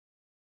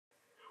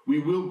We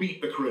will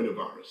beat the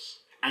coronavirus,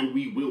 and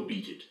we will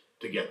beat it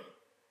together.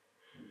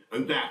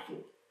 And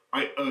therefore,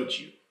 I urge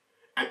you,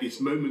 at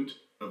this moment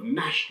of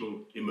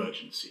national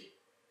emergency,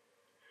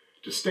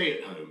 to stay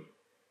at home,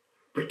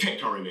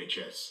 protect our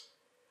NHS,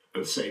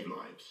 and save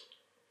lives.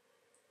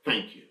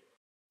 Thank you.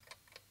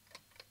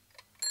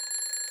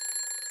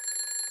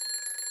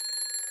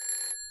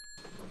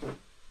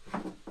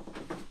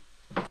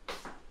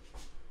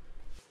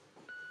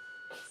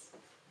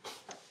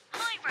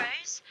 Hi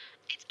Rose,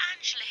 it's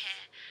Angela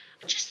here.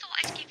 I just thought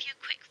I'd give you a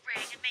quick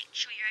ring and make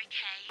sure you're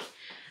okay.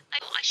 I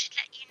thought I should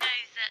let you know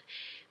that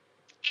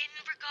in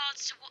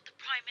regards to what the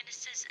Prime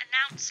Minister's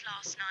announced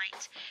last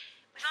night,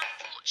 we've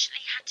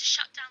unfortunately had to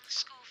shut down the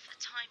school for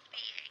the time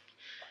being.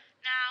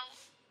 Now,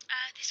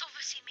 this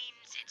obviously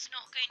means it's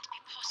not going to be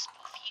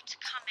possible for you to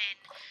come in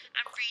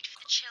and read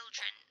for the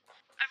children.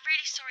 I'm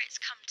really sorry it's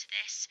come to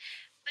this,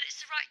 but it's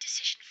the right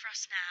decision for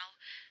us now.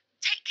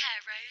 Take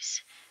care,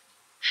 Rose.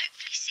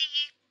 Hopefully see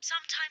you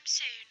sometime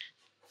soon.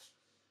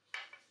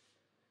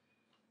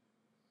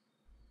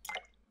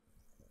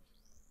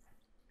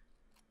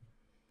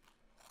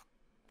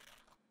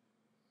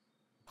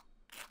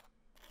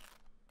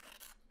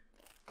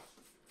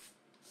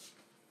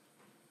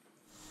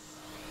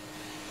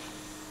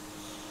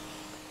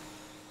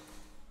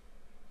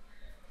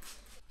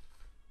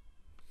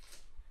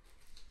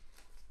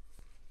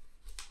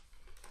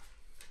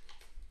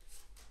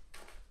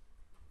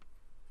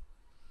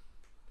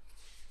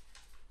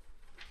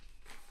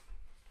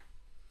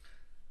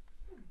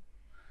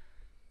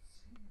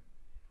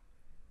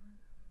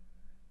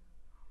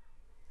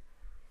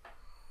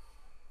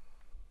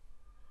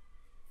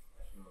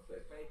 So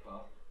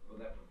bake-off, well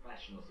they're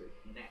professionals, so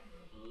it's next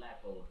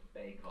level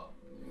bake-off.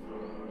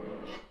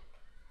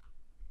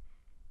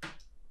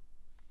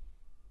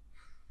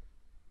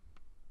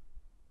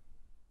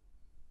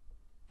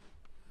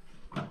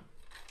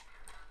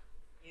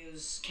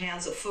 Use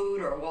cans of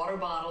food or water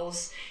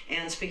bottles,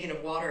 and speaking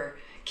of water,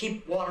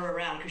 keep water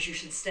around because you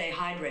should stay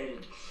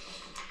hydrated.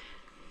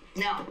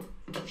 Now,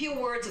 a few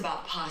words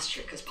about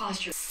posture, because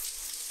posture...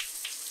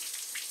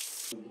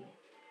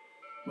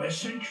 Where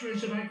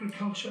centuries of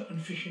agriculture and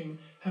fishing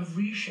have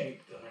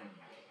reshaped the land.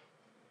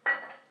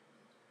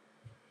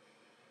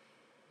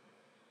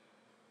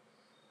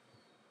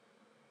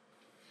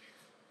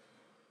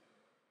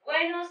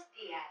 Buenos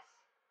días.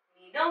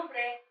 Mi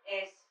nombre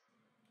es.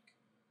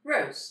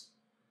 Rose.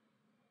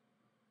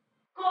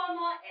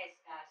 ¿Cómo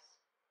estás?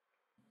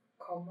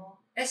 ¿Cómo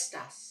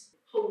estás?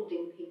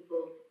 Holding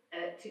people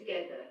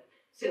together.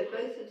 So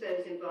both of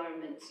those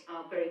environments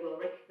are very well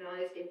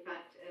recognised. In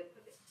fact,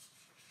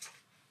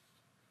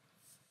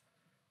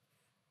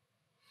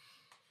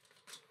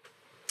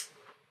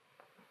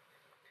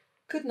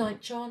 Good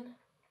night, John.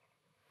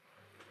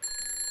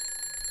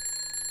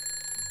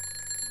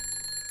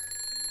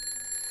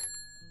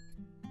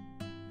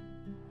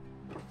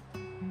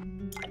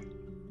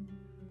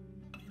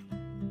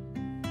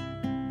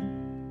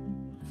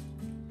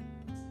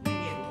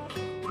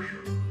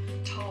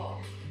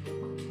 Tall.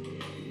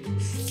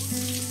 This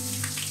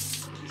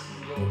is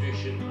an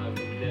audition I will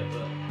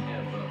never,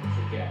 ever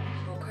forget.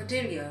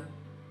 Bocadillo.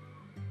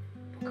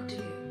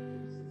 Bocadillo.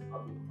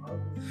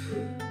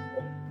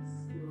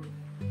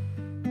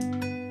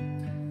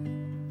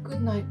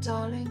 Good night,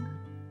 darling.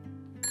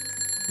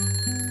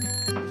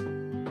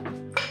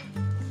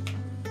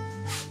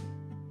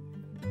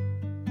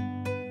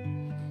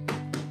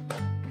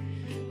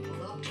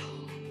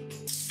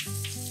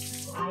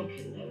 I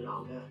can no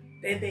longer.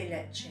 Bebe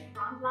leche.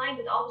 Frontline,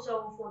 but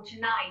also for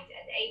tonight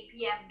at 8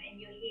 p.m. and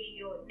you hear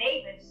your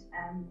neighbors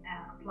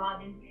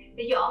applauding,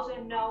 that you also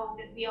know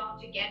that we are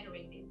together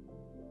in this.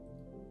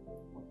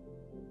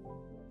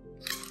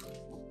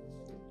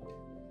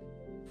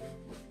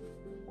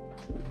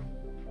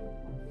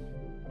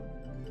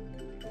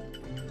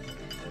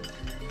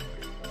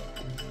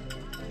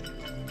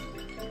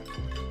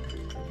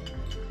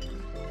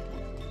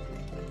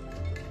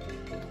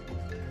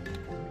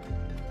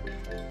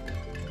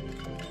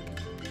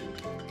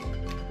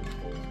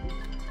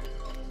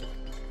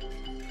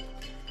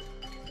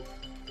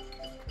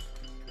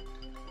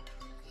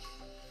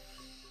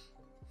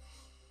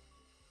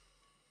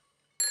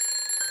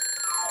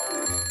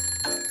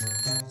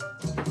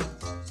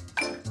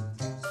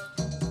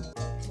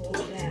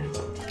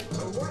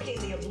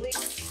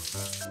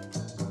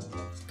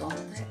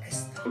 ¿Dónde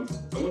está?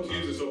 I want to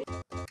use this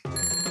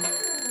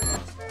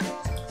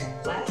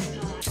Last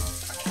time.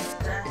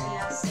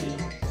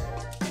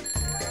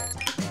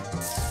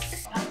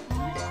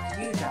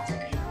 Ayuda.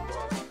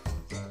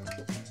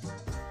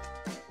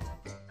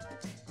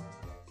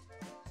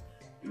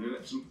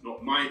 That's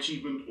not my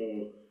achievement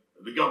or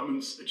the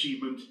government's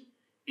achievement.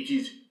 It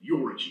is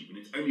your achievement.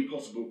 It's only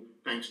possible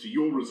thanks to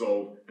your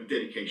resolve and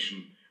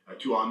dedication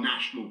to our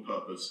national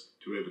purpose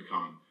to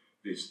overcome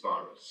this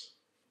virus.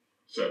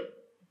 So,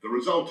 the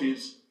result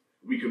is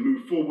we can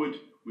move forward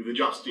with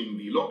adjusting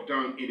the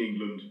lockdown in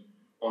England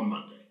on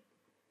Monday.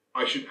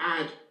 I should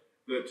add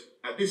that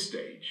at this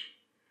stage,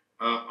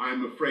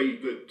 I'm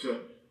afraid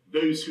that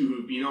those who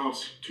have been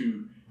asked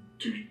to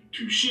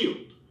to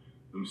shield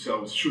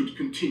themselves should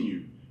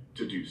continue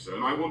to do so.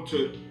 And I want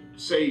to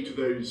say to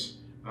those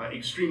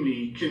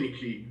extremely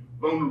clinically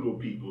vulnerable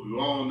people who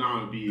are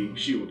now being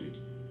shielded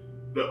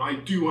that I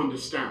do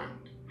understand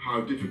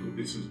how difficult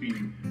this has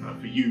been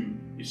for you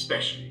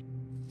especially.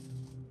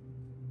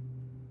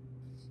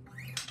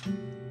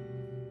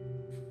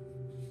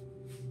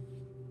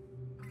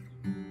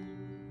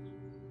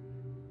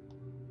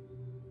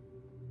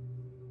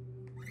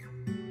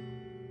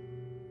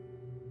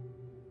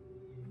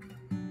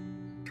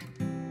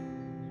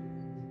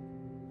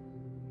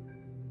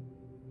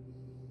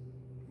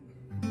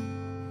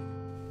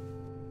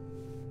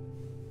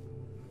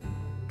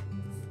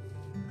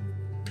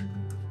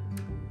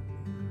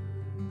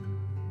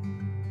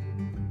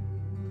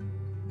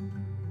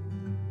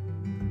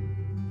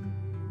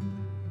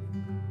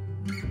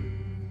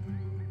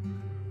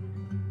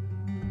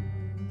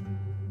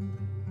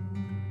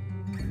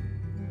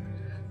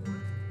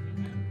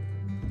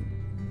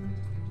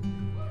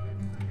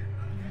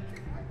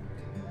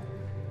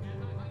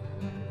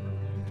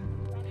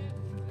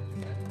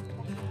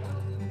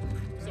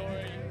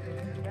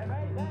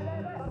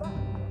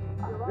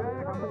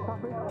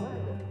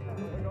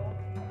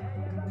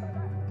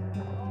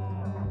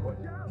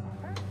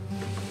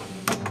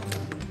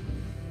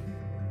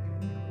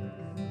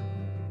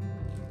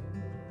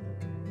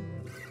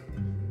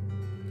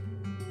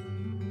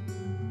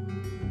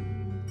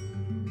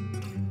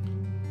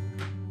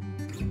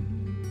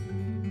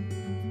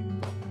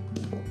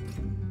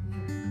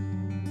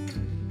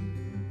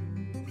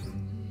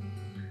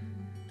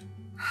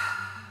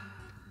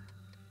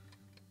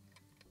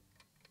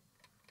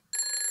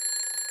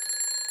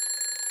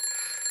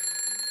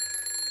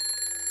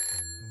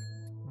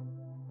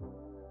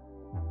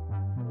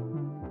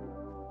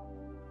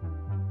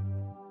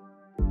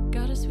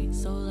 Got a sweet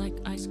soul like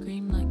ice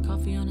cream, like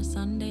coffee on a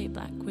Sunday,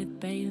 black with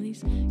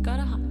Baileys. Got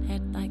a hot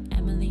head like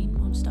Emmeline,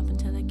 won't stop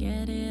until I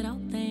get it,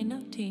 I'll play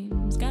no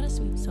teams. Got a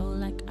sweet soul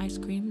like ice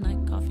cream,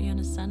 like coffee on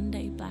a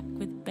Sunday, black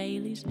with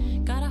Baileys.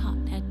 Got a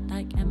hot head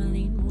like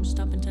Emmeline, won't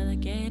stop until I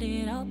get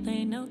it, I'll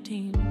play no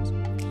teams.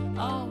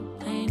 I'll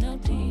play no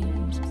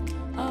teams.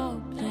 I'll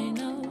play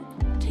no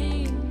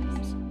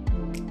teams.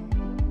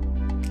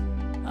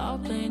 I'll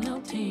play no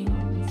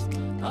teams.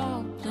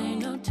 I'll play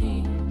no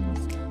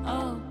teams.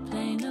 I'll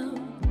play no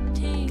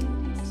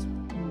teams.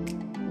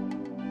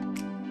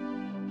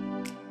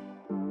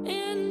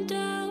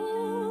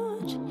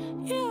 Indulge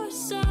your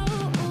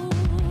soul.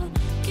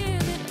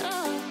 Give it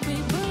up. We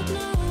both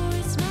know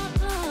it's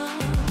not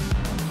love.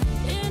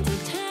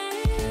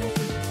 Entertain.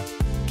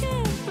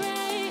 Get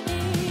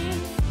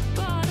brave.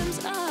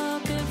 Bottoms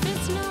up if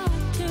it's not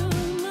too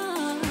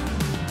much.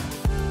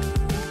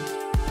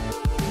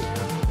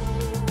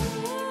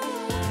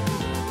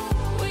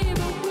 We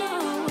both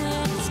know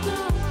that it's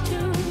not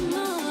too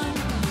much.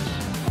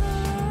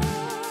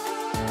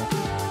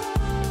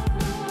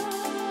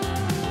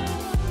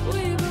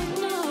 We both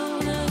know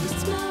that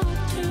it's not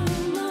too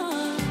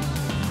much.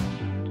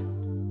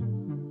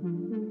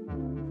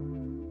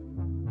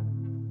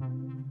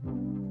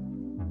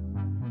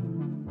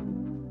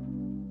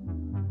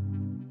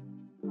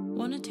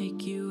 Wanna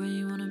take you where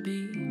you wanna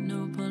be.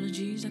 No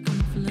apologies, I come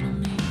off a little